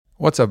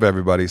What's up,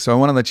 everybody? So I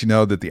want to let you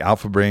know that the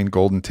Alpha Brain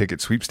Golden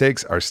Ticket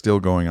sweepstakes are still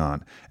going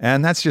on.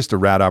 And that's just a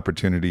rad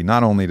opportunity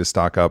not only to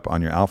stock up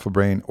on your Alpha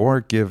Brain or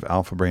give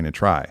Alpha Brain a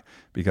try.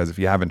 Because if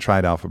you haven't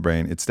tried Alpha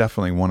Brain, it's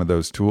definitely one of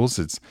those tools.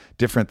 It's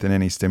different than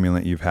any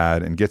stimulant you've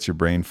had and gets your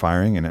brain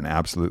firing in an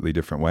absolutely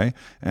different way.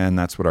 And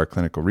that's what our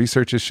clinical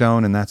research has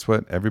shown. And that's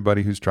what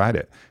everybody who's tried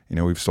it. You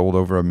know, we've sold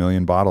over 1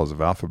 million bottles of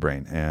Alpha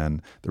Brain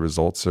and the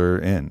results are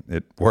in.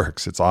 It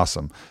works. It's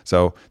awesome.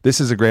 So this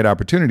is a great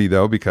opportunity,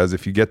 though, because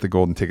if you get the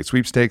Golden Ticket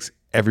sweepstakes,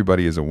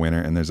 everybody is a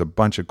winner. And there's a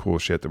bunch of cool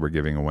shit that we're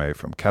giving away,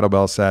 from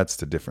kettlebell sets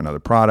to different other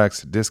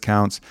products, to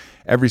discounts.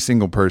 Every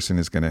single person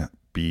is going to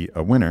be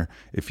a winner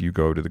if you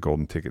go to the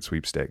Golden Ticket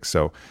sweepstakes.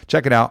 So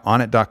check it out,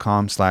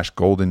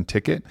 onnit.com/golden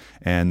ticket,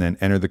 and then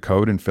enter the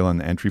code and fill in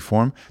the entry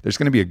form. There's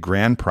going to be a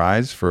grand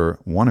prize for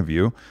one of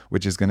you,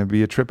 which is going to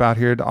be a trip out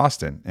here to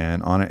Austin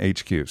and Onnit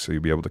HQ. So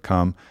you'll be able to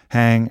come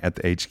hang at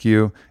the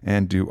HQ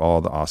and do all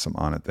the awesome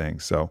Onnit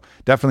things. So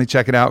definitely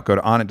check it out. Go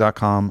to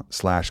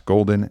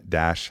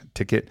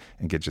onnit.com/golden-ticket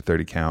and get your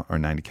 30 count or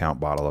 90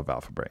 count bottle of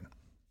Alpha Brain.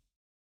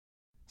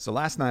 So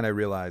last night I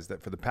realized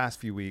that for the past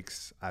few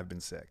weeks I've been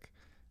sick.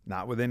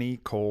 Not with any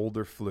cold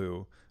or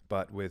flu,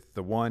 but with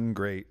the one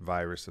great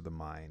virus of the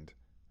mind,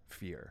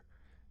 fear.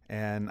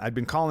 And I'd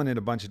been calling it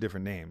a bunch of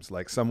different names,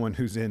 like someone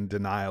who's in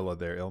denial of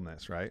their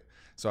illness, right?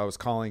 So I was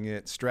calling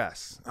it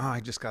stress. Oh,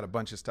 I just got a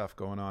bunch of stuff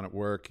going on at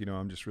work. You know,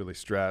 I'm just really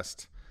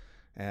stressed.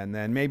 And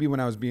then maybe when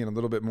I was being a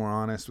little bit more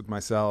honest with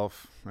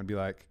myself, I'd be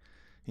like,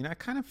 you know, I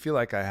kind of feel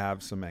like I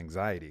have some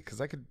anxiety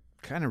because I could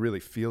kind of really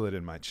feel it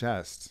in my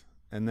chest.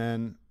 And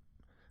then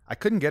I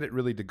couldn't get it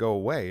really to go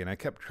away. And I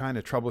kept trying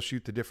to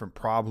troubleshoot the different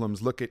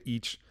problems, look at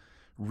each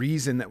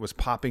reason that was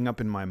popping up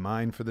in my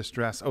mind for the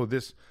stress. Oh,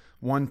 this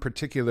one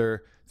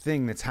particular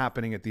thing that's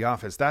happening at the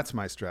office, that's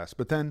my stress.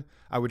 But then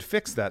I would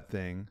fix that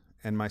thing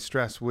and my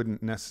stress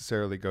wouldn't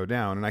necessarily go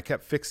down. And I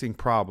kept fixing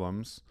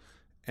problems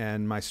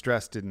and my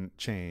stress didn't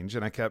change.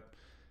 And I kept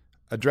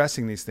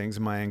addressing these things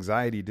and my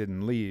anxiety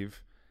didn't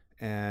leave.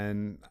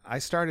 And I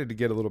started to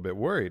get a little bit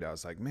worried. I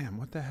was like, man,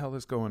 what the hell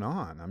is going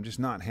on? I'm just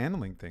not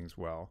handling things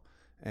well.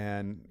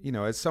 And, you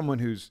know, as someone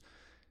who's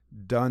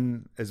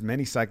done as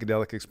many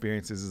psychedelic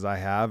experiences as I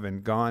have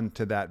and gone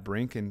to that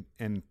brink and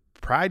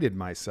prided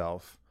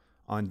myself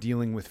on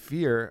dealing with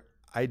fear,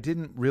 I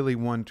didn't really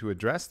want to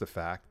address the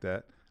fact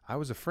that I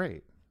was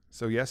afraid.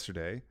 So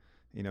yesterday,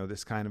 you know,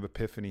 this kind of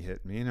epiphany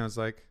hit me and I was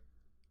like,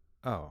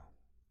 oh,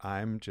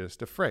 I'm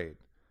just afraid.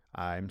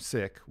 I'm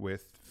sick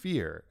with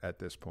fear at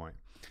this point.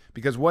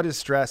 Because what is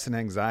stress and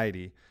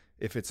anxiety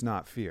if it's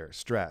not fear?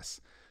 Stress,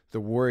 the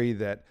worry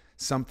that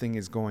something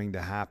is going to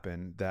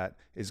happen that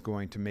is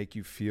going to make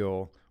you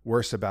feel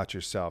worse about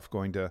yourself,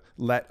 going to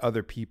let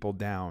other people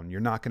down. You're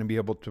not going to be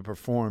able to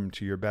perform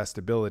to your best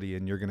ability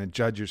and you're going to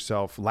judge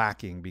yourself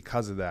lacking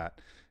because of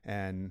that.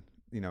 And,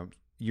 you know,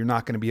 you're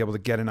not going to be able to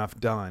get enough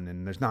done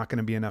and there's not going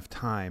to be enough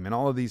time and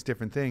all of these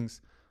different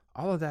things.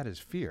 All of that is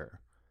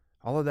fear.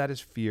 All of that is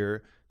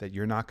fear that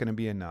you're not going to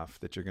be enough,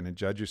 that you're going to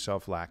judge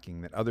yourself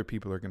lacking, that other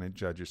people are going to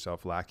judge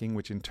yourself lacking,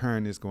 which in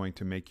turn is going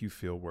to make you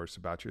feel worse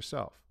about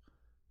yourself.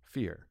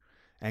 Fear.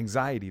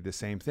 Anxiety, the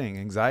same thing.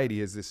 Anxiety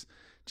is this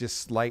just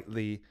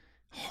slightly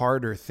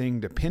harder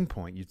thing to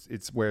pinpoint.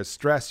 It's whereas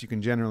stress, you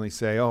can generally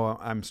say, oh,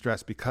 I'm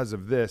stressed because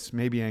of this.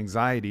 Maybe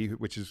anxiety,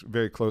 which is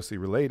very closely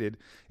related,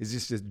 is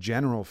just this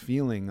general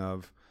feeling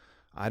of,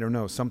 I don't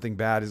know, something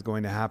bad is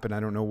going to happen.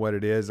 I don't know what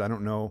it is. I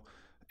don't know.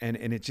 And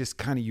it just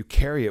kind of, you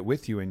carry it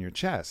with you in your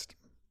chest.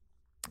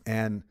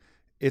 And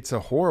it's a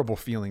horrible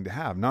feeling to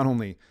have, not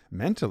only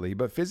mentally,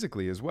 but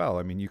physically as well.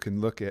 I mean, you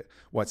can look at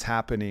what's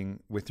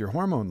happening with your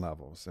hormone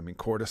levels. I mean,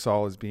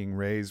 cortisol is being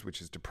raised,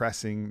 which is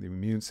depressing the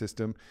immune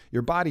system.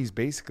 Your body's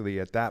basically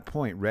at that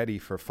point ready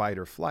for fight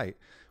or flight,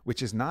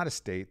 which is not a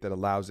state that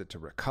allows it to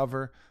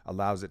recover,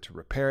 allows it to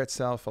repair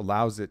itself,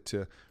 allows it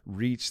to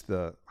reach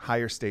the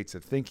higher states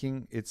of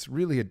thinking. It's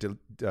really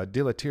a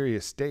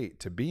deleterious state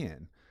to be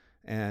in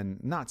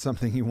and not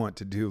something you want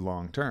to do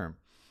long term.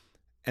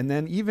 And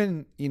then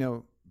even, you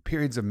know,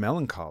 periods of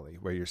melancholy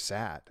where you're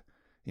sad,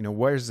 you know,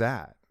 where's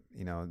that?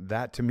 You know,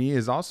 that to me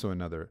is also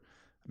another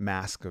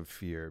mask of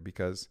fear,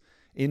 because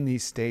in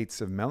these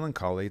states of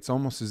melancholy, it's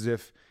almost as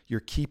if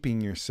you're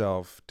keeping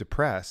yourself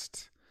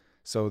depressed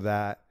so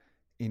that,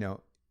 you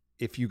know,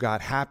 if you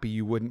got happy,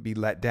 you wouldn't be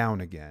let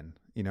down again.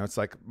 You know, it's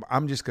like,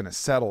 I'm just going to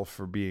settle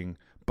for being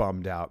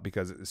bummed out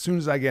because as soon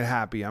as I get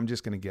happy, I'm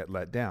just going to get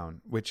let down,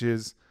 which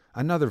is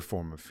another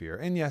form of fear.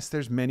 And yes,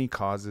 there's many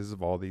causes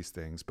of all these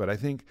things, but I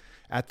think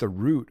at the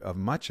root of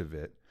much of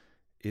it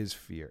is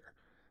fear.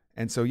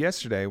 And so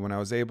yesterday, when I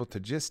was able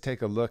to just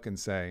take a look and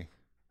say,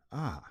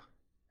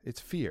 it's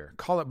fear,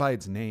 call it by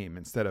its name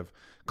instead of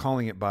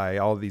calling it by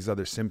all these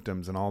other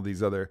symptoms and all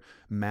these other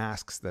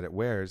masks that it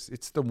wears,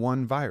 it's the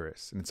one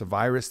virus. And it's a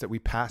virus that we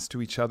pass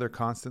to each other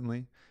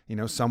constantly. You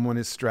know, someone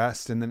is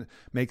stressed and then it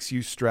makes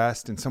you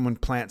stressed, and someone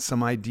plants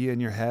some idea in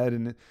your head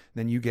and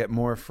then you get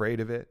more afraid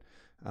of it.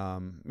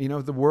 You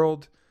know, the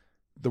world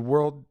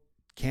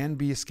can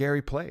be a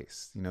scary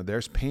place. You know,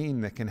 there's pain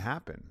that can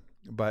happen,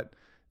 but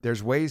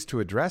there's ways to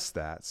address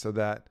that so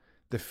that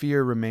the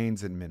fear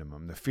remains at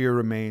minimum. The fear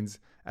remains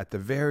at the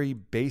very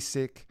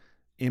basic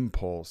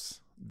impulse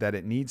that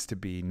it needs to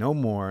be, no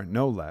more,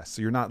 no less.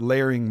 So you're not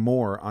layering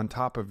more on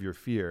top of your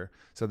fear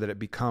so that it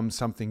becomes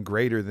something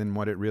greater than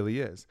what it really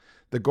is.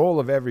 The goal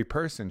of every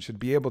person should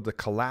be able to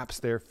collapse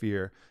their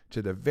fear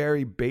to the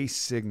very base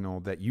signal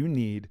that you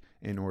need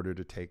in order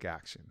to take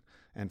action.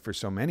 And for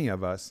so many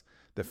of us,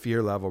 the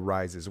fear level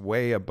rises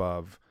way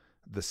above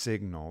the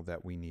signal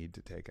that we need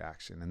to take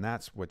action. And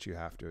that's what you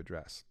have to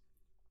address.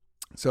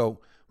 So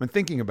when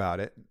thinking about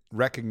it,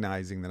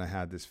 recognizing that I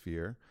had this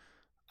fear,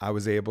 I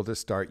was able to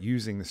start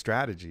using the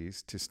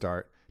strategies to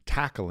start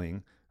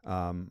tackling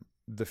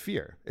the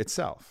fear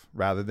itself,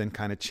 rather than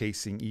kind of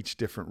chasing each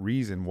different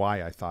reason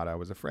why I thought I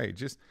was afraid.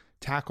 Just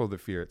tackle the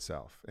fear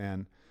itself.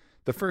 And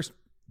the first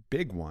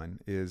big one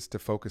is to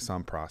focus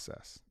on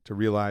process, to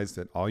realize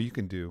that all you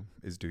can do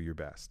is do your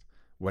best.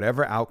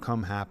 Whatever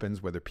outcome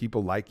happens, whether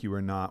people like you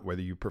or not,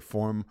 whether you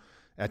perform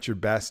at your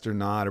best or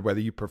not, or whether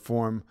you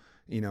perform,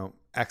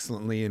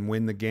 excellently and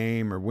win the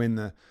game or win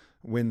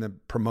the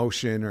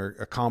promotion or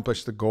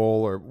accomplish the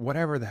goal or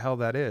whatever the hell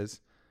that is,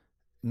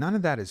 none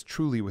of that is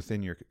truly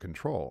within your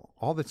control.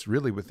 All that's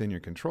really within your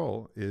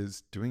control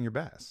is doing your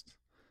best.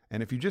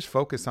 And if you just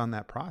focus on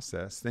that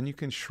process, then you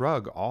can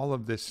shrug all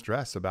of this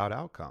stress about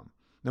outcome.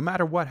 No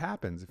matter what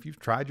happens, if you've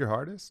tried your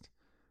hardest,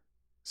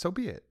 so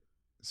be it.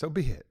 So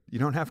be it. You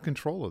don't have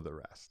control of the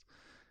rest.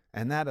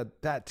 And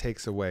that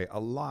takes away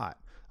a lot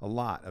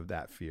of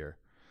that fear.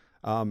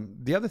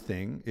 The other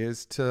thing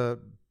is to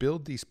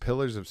build these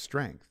pillars of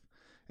strength.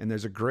 And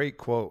there's a great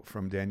quote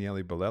from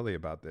Daniele Bolelli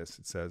about this.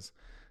 It says,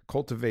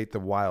 "Cultivate the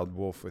wild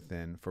wolf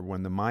within, for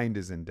when the mind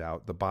is in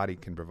doubt, the body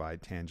can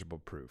provide tangible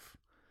proof."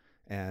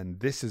 And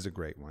this is a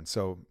great one.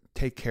 So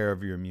take care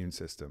of your immune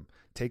system.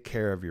 Take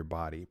care of your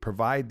body.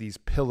 Provide these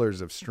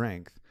pillars of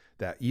strength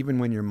that even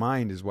when your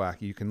mind is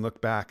wacky, you can look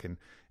back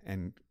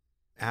and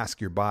ask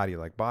your body,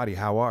 like, body,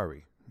 how are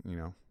we?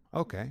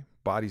 Okay,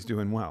 body's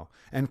doing well.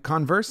 And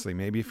conversely,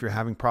 maybe if you're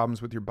having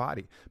problems with your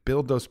body,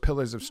 build those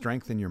pillars of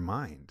strength in your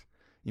mind.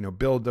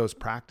 Build those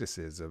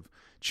practices of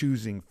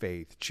choosing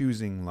faith,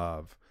 choosing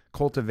love,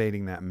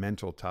 cultivating that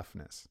mental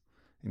toughness.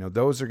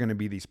 Those are going to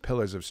be these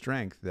pillars of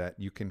strength that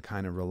you can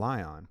kind of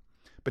rely on.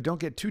 But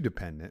don't get too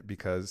dependent,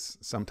 because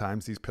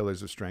sometimes these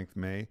pillars of strength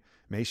may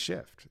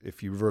shift.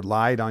 If you've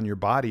relied on your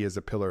body as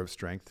a pillar of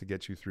strength to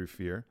get you through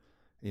fear,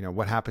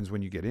 what happens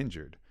when you get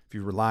injured? If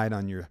you relied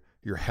on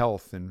your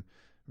health and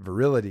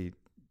virility,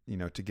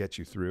 to get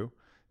you through,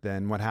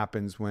 then what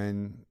happens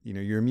when,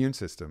 your immune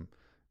system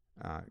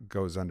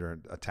goes under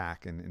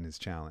attack and is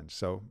challenged?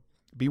 So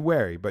be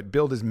wary, but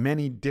build as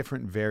many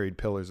different varied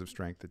pillars of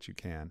strength that you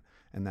can,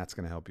 and that's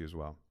going to help you as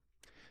well.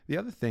 The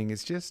other thing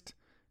is just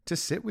to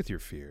sit with your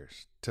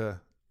fears,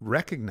 to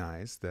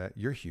recognize that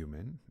you're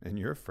human and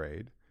you're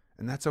afraid,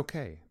 and that's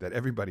okay, that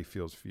everybody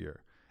feels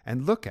fear.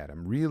 And look at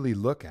them, really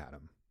look at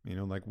them.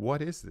 Like,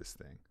 what is this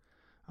thing?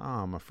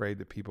 Oh, I'm afraid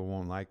that people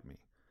won't like me.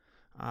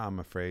 I'm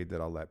afraid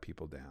that I'll let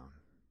people down.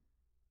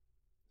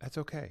 That's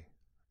okay.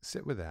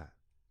 Sit with that.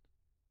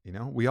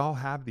 We all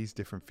have these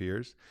different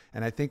fears.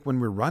 And I think when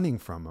we're running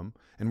from them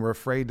and we're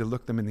afraid to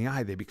look them in the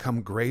eye, they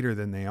become greater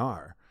than they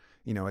are.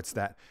 It's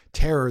that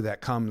terror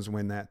that comes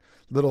when that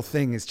little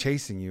thing is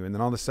chasing you. And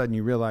then all of a sudden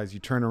you realize you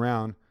turn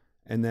around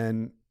and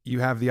then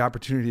you have the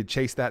opportunity to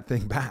chase that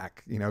thing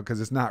back,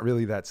 because it's not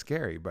really that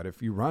scary. But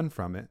if you run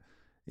from it,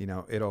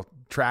 it'll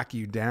track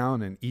you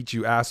down and eat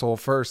you asshole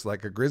first,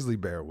 like a grizzly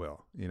bear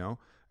will,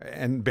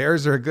 And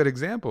bears are a good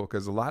example,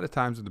 because a lot of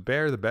times with the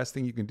bear, the best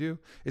thing you can do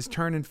is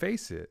turn and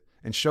face it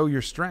and show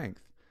your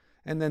strength.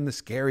 And then the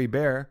scary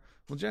bear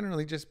will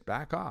generally just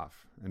back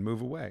off and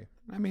move away.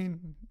 I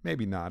mean,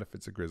 maybe not if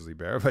it's a grizzly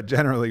bear, but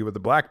generally with the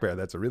black bear,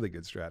 that's a really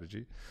good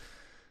strategy.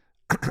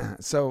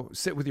 So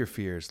sit with your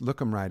fears, look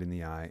them right in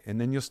the eye, and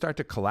then you'll start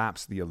to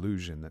collapse the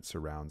illusion that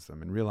surrounds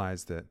them and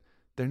realize that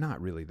they're not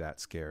really that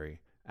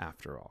scary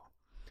after all.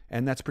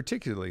 And that's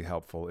particularly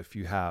helpful if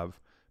you have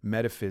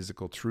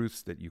metaphysical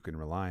truths that you can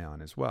rely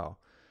on as well.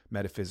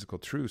 Metaphysical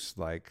truths,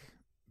 like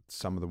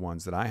some of the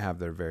ones that I have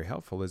that are very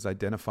helpful, is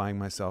identifying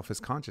myself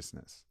as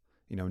consciousness.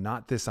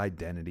 Not this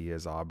identity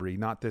as Aubrey,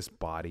 not this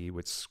body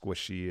which is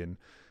squishy and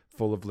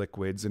full of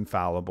liquids and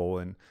fallible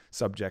and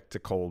subject to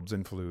colds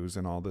and flus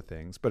and all the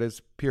things, but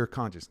as pure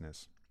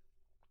consciousness.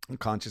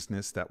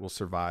 Consciousness that will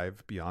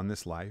survive beyond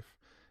this life.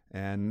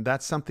 And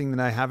that's something that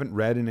I haven't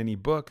read in any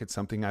book. It's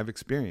something I've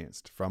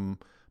experienced from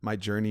my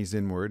journeys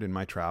inward and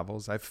my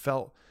travels. I've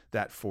felt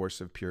that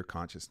force of pure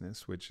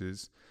consciousness, which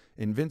is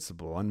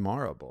invincible,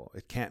 unmarrable.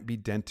 It can't be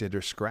dented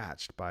or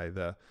scratched by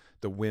the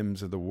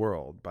whims of the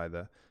world, by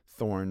the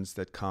thorns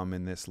that come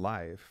in this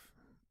life.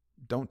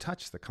 Don't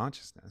touch the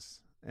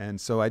consciousness.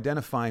 And so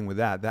identifying with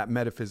that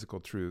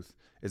metaphysical truth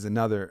is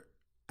another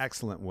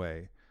excellent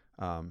way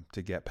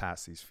to get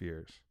past these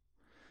fears.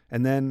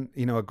 And then,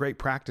 a great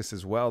practice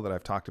as well that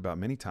I've talked about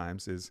many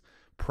times is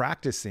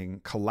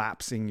practicing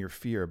collapsing your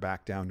fear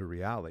back down to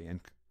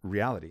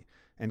reality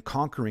and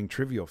conquering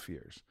trivial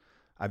fears.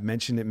 I've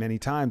mentioned it many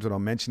times, but I'll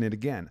mention it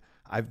again.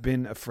 I've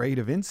been afraid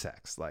of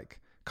insects like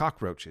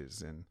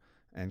cockroaches and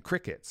and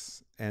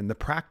crickets, and the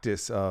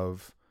practice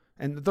of,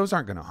 and those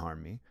aren't going to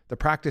harm me. The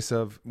practice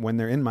of when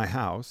they're in my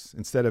house,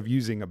 instead of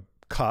using a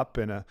cup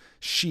and a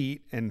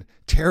sheet and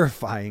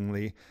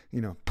terrifyingly,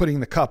 putting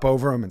the cup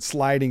over them and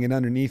sliding it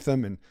underneath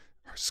them and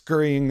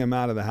scurrying them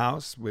out of the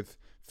house with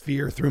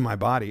fear through my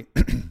body,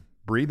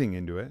 breathing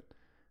into it,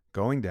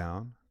 going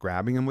down,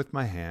 grabbing them with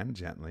my hand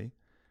gently,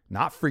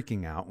 not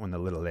freaking out when the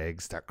little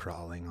eggs start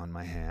crawling on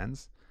my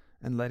hands,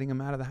 and letting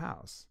them out of the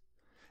house.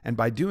 And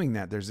by doing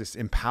that, there's this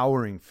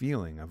empowering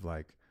feeling of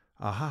like,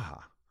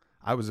 aha,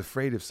 I was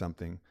afraid of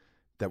something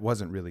that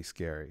wasn't really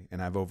scary,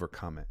 and I've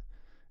overcome it.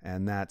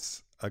 And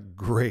that's a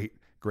great,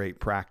 great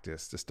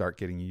practice to start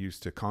getting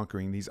used to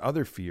conquering these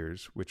other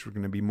fears, which are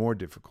going to be more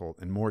difficult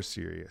and more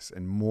serious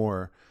and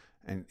more,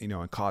 and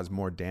cause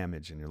more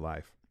damage in your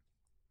life.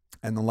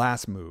 And the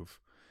last move,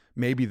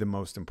 maybe the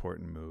most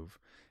important move,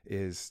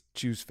 is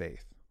choose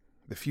faith.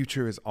 The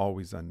future is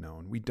always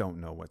unknown. We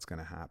don't know what's going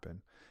to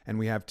happen. And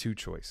we have two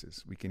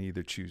choices. We can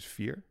either choose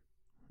fear,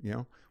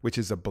 which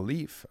is a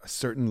belief, a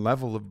certain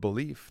level of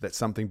belief that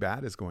something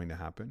bad is going to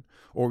happen,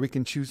 or we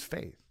can choose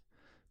faith,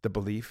 the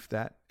belief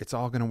that it's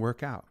all going to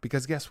work out.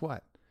 Because guess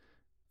what?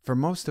 For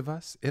most of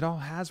us, it all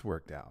has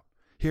worked out.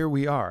 Here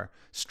we are,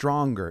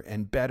 stronger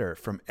and better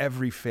from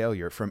every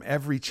failure, from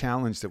every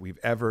challenge that we've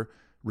ever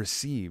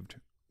received.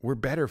 We're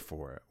better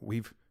for it.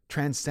 We've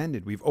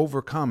transcended, we've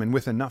overcome, and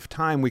with enough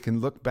time, we can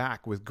look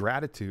back with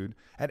gratitude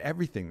at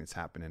everything that's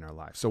happened in our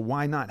life. So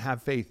why not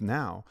have faith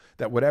now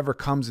that whatever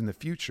comes in the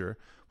future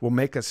will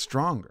make us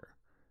stronger,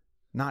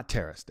 not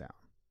tear us down?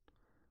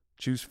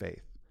 Choose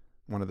faith.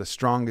 One of the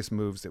strongest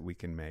moves that we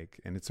can make.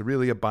 And it's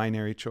really a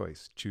binary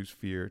choice. Choose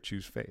fear,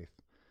 choose faith.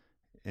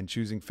 And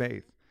choosing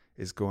faith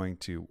is going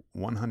to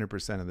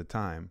 100% of the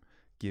time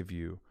give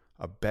you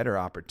a better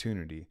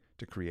opportunity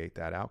to create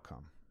that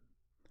outcome.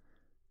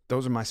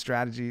 Those are my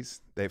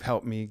strategies. They've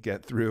helped me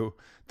get through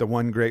the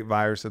one great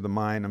virus of the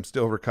mind. I'm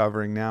still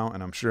recovering now,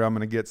 and I'm sure I'm going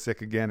to get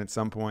sick again at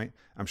some point.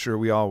 I'm sure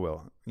we all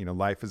will.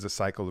 Life is a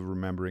cycle of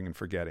remembering and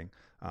forgetting.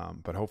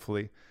 But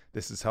hopefully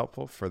this is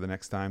helpful for the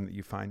next time that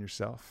you find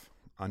yourself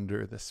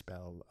under the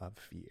spell of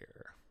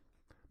fear.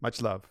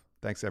 Much love.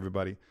 Thanks,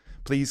 everybody.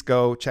 Please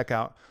go check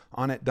out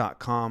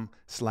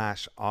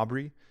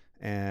onnit.com/Aubrey,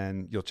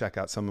 and you'll check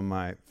out some of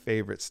my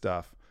favorite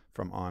stuff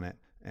from Onnit.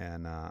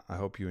 And I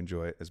hope you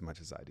enjoy it as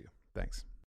much as I do. Thanks.